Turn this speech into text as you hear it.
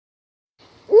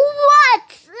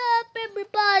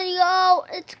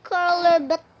Hello, it's Carla,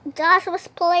 but Josh was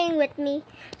playing with me.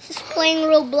 She's playing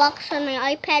Roblox on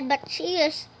my iPad, but she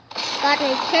has got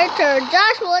my character.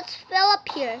 Josh, let's fill up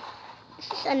here.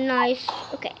 This is a nice...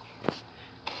 Okay.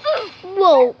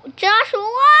 Whoa, Josh,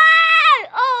 why?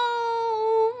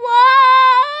 Oh,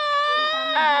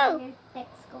 whoa!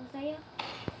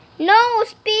 No,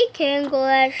 speak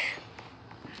English.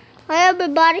 Why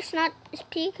everybody's not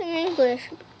speaking English?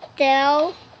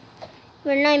 Tell.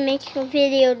 When I'm making a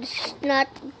video, this is not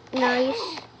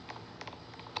nice.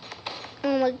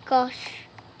 Oh my gosh.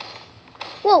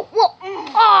 Whoa, whoa.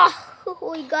 Oh,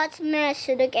 we got smashed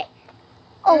again.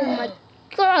 Oh my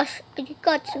gosh, I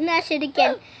got smashed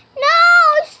again. No,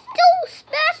 it's still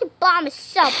smashed by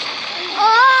myself.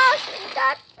 Oh,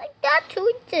 I got to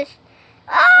eat this.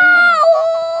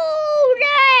 Oh,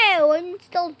 no, I'm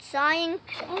still dying.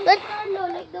 But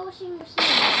like the washing machine.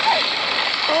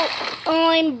 Oh,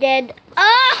 I'm dead.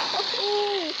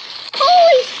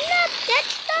 Holy snap,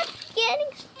 that's not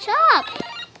getting stopped.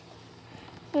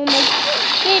 Oh my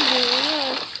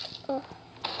goodness. Oh.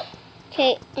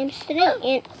 Okay, I'm sitting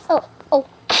in. Oh,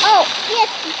 yes,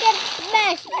 you get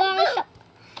smashed by myself.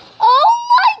 Oh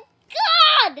my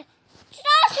god!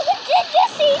 Josh, what did you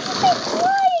see? You're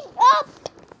flying up.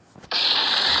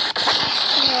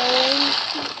 No,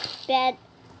 bad,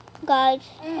 guys.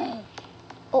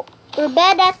 Oh, we're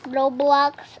bad at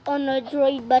Roblox on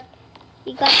Android, but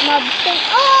we got mobs in.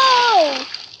 Oh!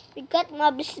 We got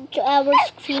mobs into our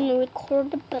screen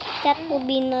recorder, but that will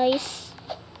be nice.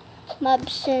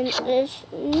 Mobs in is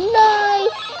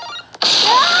nice.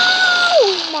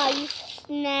 Oh my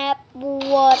snap!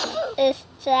 What is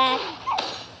that?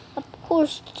 Of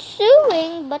course,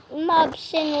 suing, but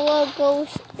mobs in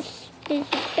logos is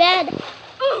bad.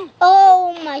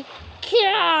 Oh my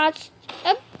gosh!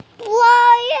 I'm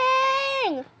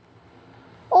flying!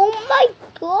 Oh my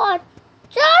god!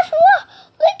 Joshua,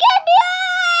 look at me!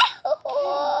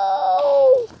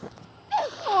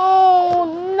 Oh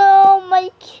no, my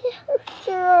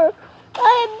character!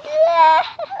 I'm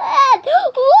dead!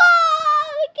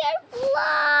 Whoa! I can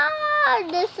fly!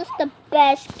 This is the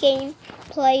best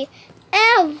gameplay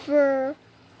ever!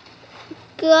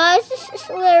 Guys, this is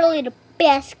literally the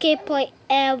best gameplay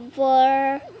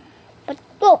ever! But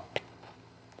whoa!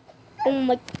 Oh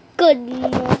my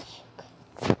goodness!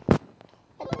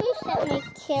 At least that's my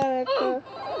character.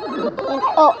 And,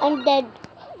 oh, I'm dead.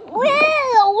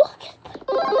 Whoa! Look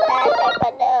at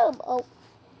my noob.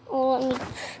 Oh, let me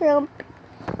jump.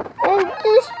 And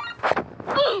just...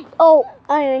 Oh,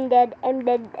 I'm dead. I'm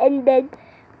dead.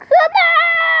 Come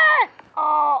on!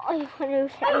 Oh, I want to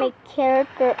reset my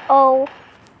character. Oh,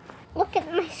 look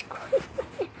at my screen.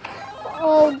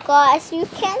 Oh, guys, you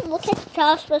can't look at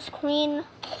Joshua's screen.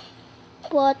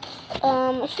 But,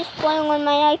 she's playing on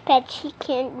my iPad. She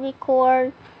can't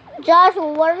record.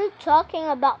 Joshua, what are you talking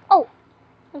about? Oh,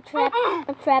 I'm trapped.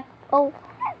 Oh,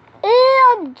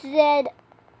 I'm dead.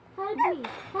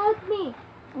 Help me.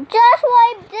 Joshua,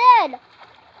 I'm dead.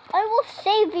 I will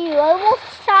save you. I will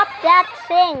stop that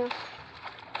thing.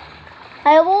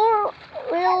 I will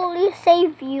really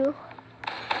save you.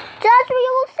 Joshua,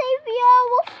 you will save me. I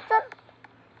will stop.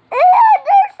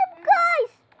 There's some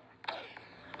guys.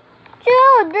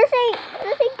 Dude, there's a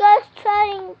guy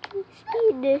trying to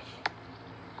speed this.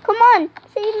 Come on,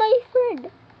 save my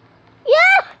friend.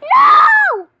 Yeah,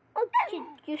 no! Oh,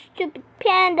 you stupid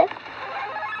panda.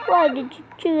 Why did you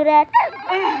do that?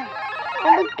 And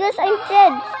because I'm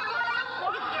dead.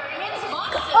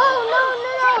 Oh, no.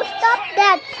 Stop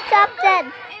that.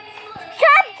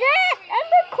 I'm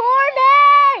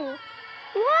recording.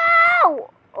 Wow.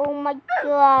 Oh, my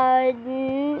God.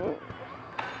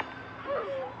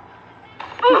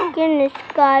 Goodness,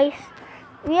 guys,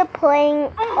 we are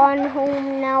playing on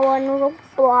home now on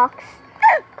Roblox.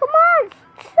 Come on,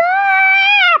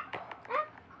 stop!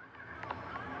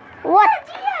 What?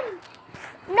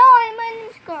 No, I'm on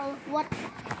this girl. What?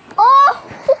 Oh!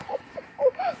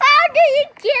 How did you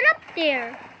get up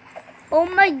there? Oh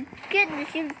my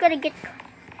goodness, you're gonna get...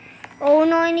 Oh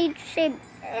no, I need to save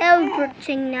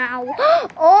everything now.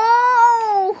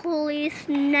 Oh, holy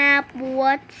snap,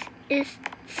 what is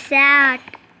that?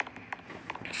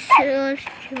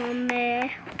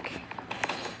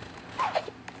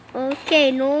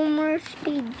 Okay, no more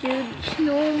speed, dudes.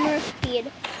 No more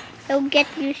speed. I'll get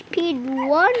you speed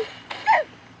 1.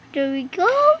 There we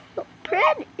go.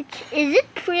 Is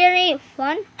it pretty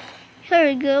fun? Here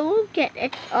we go. We'll get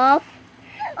it off.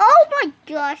 Oh my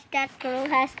gosh, that girl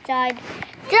has died.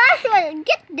 Joshua,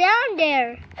 get down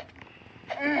there.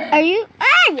 Are you?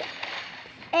 Ay!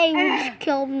 Hey, you just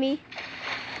killed me.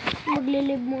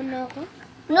 Maglilib muna ako.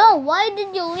 No, why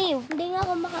did you leave? Hindi nga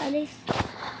ako makaalis.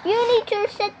 You need to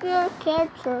reset your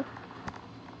character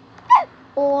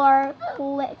or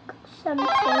click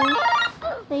something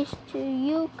next to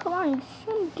you. Come on,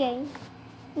 some game.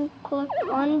 You click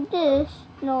on this.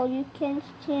 No, you can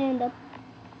stand up.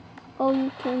 Oh,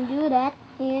 you can do that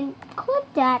and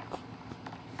click that.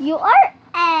 You are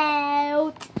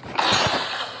out.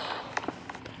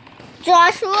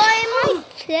 Joshua, I'm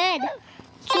dead.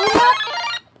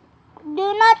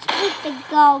 Do not speak the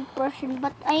Tagalog version,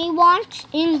 but I want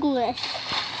English.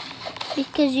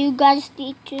 Because you guys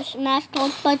need to smash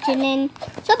that button and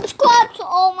subscribe to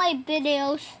all my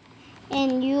videos.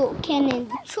 And you can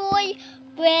enjoy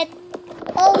with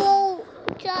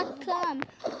OO.com.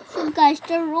 So guys,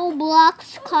 the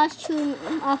Roblox costume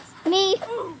of me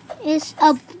is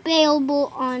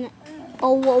available on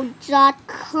OO.com.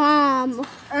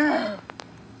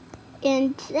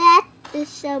 And that is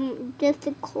some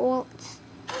difficult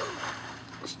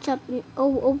stuff in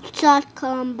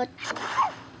OO.com, but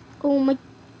oh my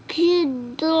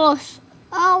goodness.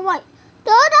 Oh my.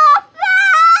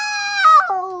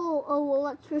 Oh, well,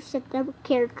 let's reset the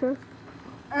character.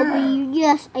 Oh,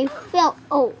 yes, I fell.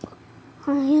 Oh,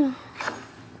 how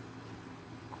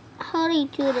do you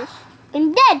do this?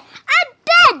 I'm dead. I'm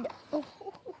dead. Oh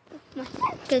my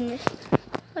goodness.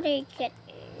 How do you get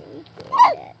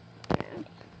that?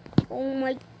 Oh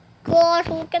my gosh,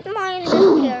 look at my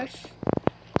stairs.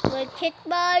 Look at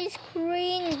my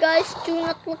screen. Guys, do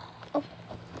not look. Oh,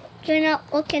 do not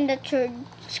look in the third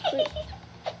screen.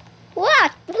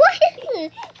 What? What is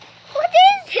it?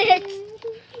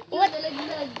 What is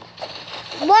it?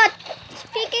 What?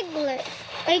 Speak English.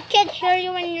 I can't hear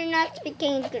you when you're not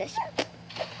speaking English.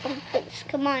 Oh, goodness,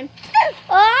 come on.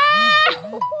 Ah!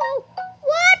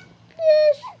 What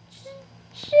is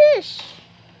this?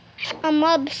 I'm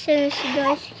obsessed,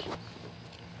 guys.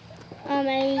 I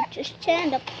need to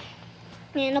stand up.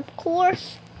 And of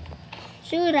course,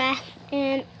 do that.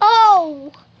 And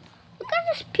oh! Look at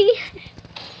this piece.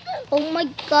 Oh my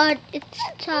god, it's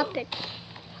stupid.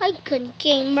 Hi, good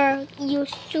gamer, you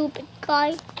stupid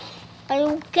guy. I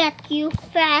will get you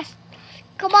fast.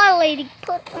 Come on, lady,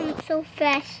 put on so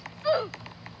fast.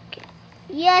 Okay.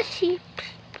 Yes, he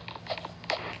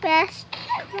fast.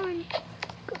 Come on.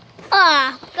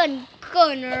 Ah,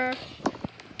 gunner.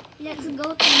 Let's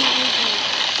go to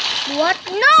Minecraft. What?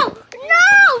 No! No!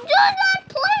 Do not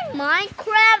play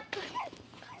Minecraft!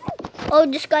 Oh,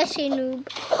 this guy say noob.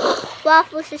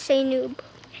 Waffles to say noob.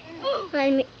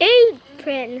 I'm a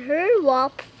friend. Her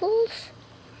waffles.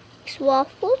 It's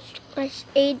waffles. Let's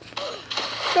aid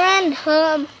friend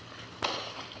him.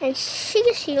 And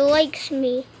she likes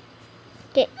me.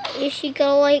 Okay, is she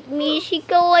gonna like me? Is she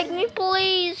gonna like me,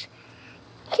 please?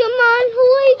 Come on,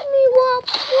 like me,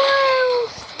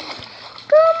 waffles.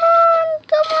 Come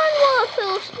on,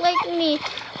 waffles, like me.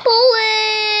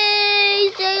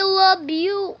 Please, I love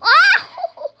you. Ah!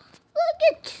 Look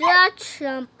at that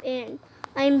jump in.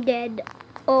 I'm dead.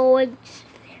 Oh,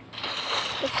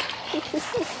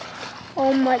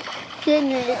 oh my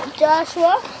goodness.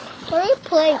 Joshua, what are you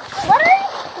playing? What are you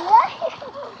playing?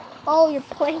 Oh, you're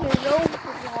playing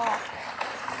Roblox.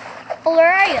 Oh,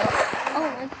 where are you? Oh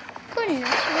my goodness,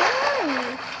 where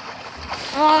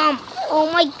are you? Oh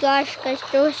my gosh, guys,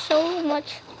 there was so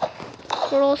much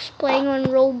girls playing on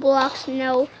Roblox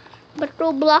now. But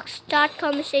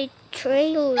Roblox.com is a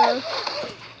trailer.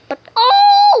 But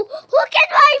oh, look at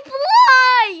my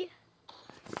fly!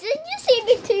 Did you see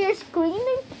me to your screen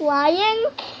and flying?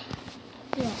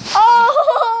 Yes.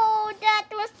 Oh, that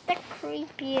was the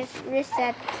creepiest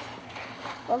reset.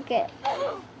 Okay,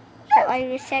 so I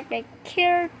reset my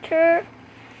character.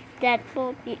 That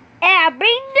will be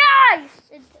very nice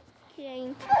in the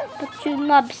game. But to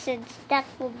nonsense, that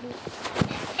will be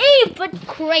even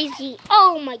crazy.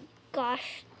 Oh my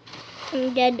gosh,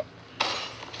 I'm dead.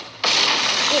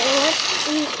 Let's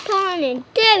respawn and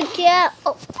there we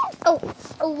go. Oh,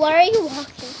 where are you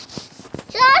walking?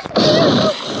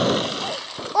 Joshua!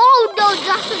 Oh no,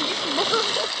 Joshua just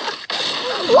moved.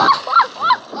 Oh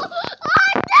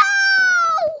no!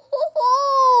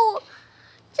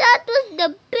 That was the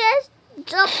best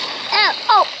jump ever.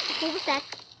 Oh, who was that?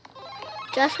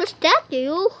 Josh, was that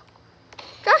you?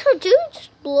 Joshua, did you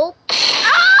just blow?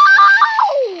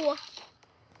 Ow!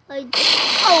 Oh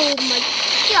my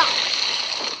gosh.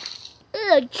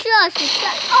 Josh, is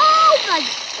that? Oh my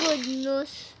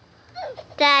goodness.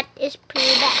 That is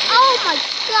pretty bad. Oh my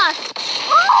gosh.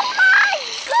 Oh my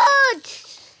god.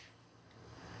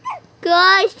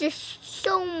 Guys, there's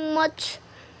so much.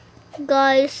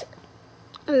 Guys.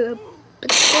 Oh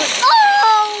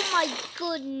my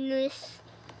goodness.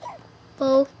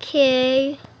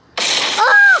 Okay.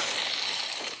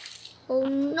 Oh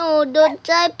no, No, don't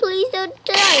die. Please don't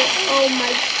die. Oh my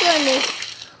goodness.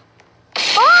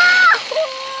 Oh,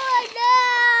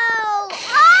 no.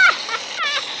 Ah!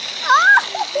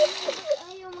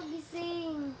 Ayaw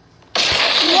magising.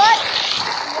 What?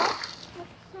 What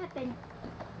happened?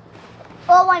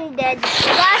 Oh, I'm dead.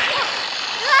 Gosh,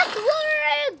 where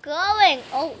are you going?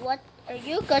 Oh, what are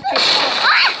you going to do?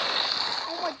 Ah!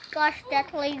 Oh my gosh, that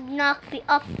lady knocked me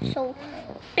up so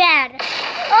bad.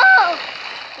 Oh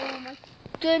my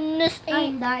goodness.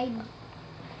 I died.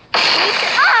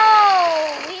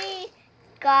 Oh, we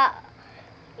got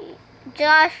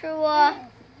Joshua.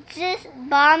 This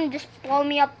bomb just blew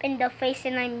me up in the face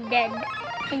and I'm dead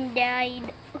and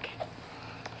died. Okay.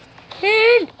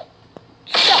 And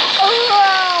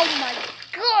oh my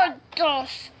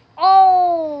goodness.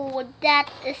 Oh, that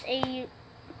is a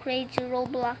crazy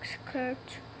Roblox curse.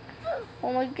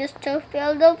 Oh my gosh, don't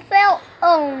fail.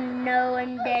 Oh no,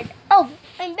 I'm dead. Oh,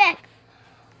 I'm back.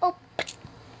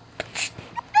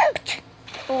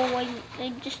 Oh, I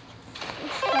just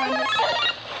spawned.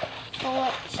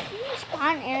 Oh,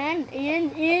 spawn and.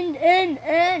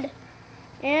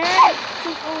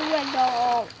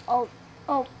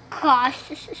 Oh gosh,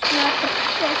 this is not the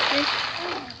best.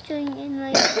 Doing in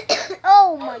like.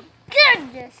 Oh my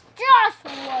goodness,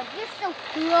 Joshua, you're so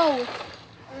gross.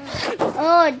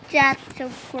 Oh, that's so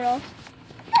gross.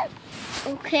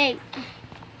 Okay,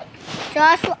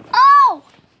 Joshua. Oh,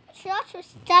 Joshua,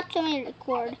 stop to me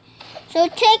record. So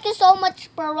thank you so much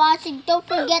for watching. Don't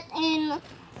forget and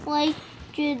like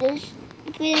do this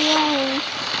video.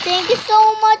 Thank you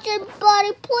so much,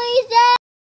 everybody. Please.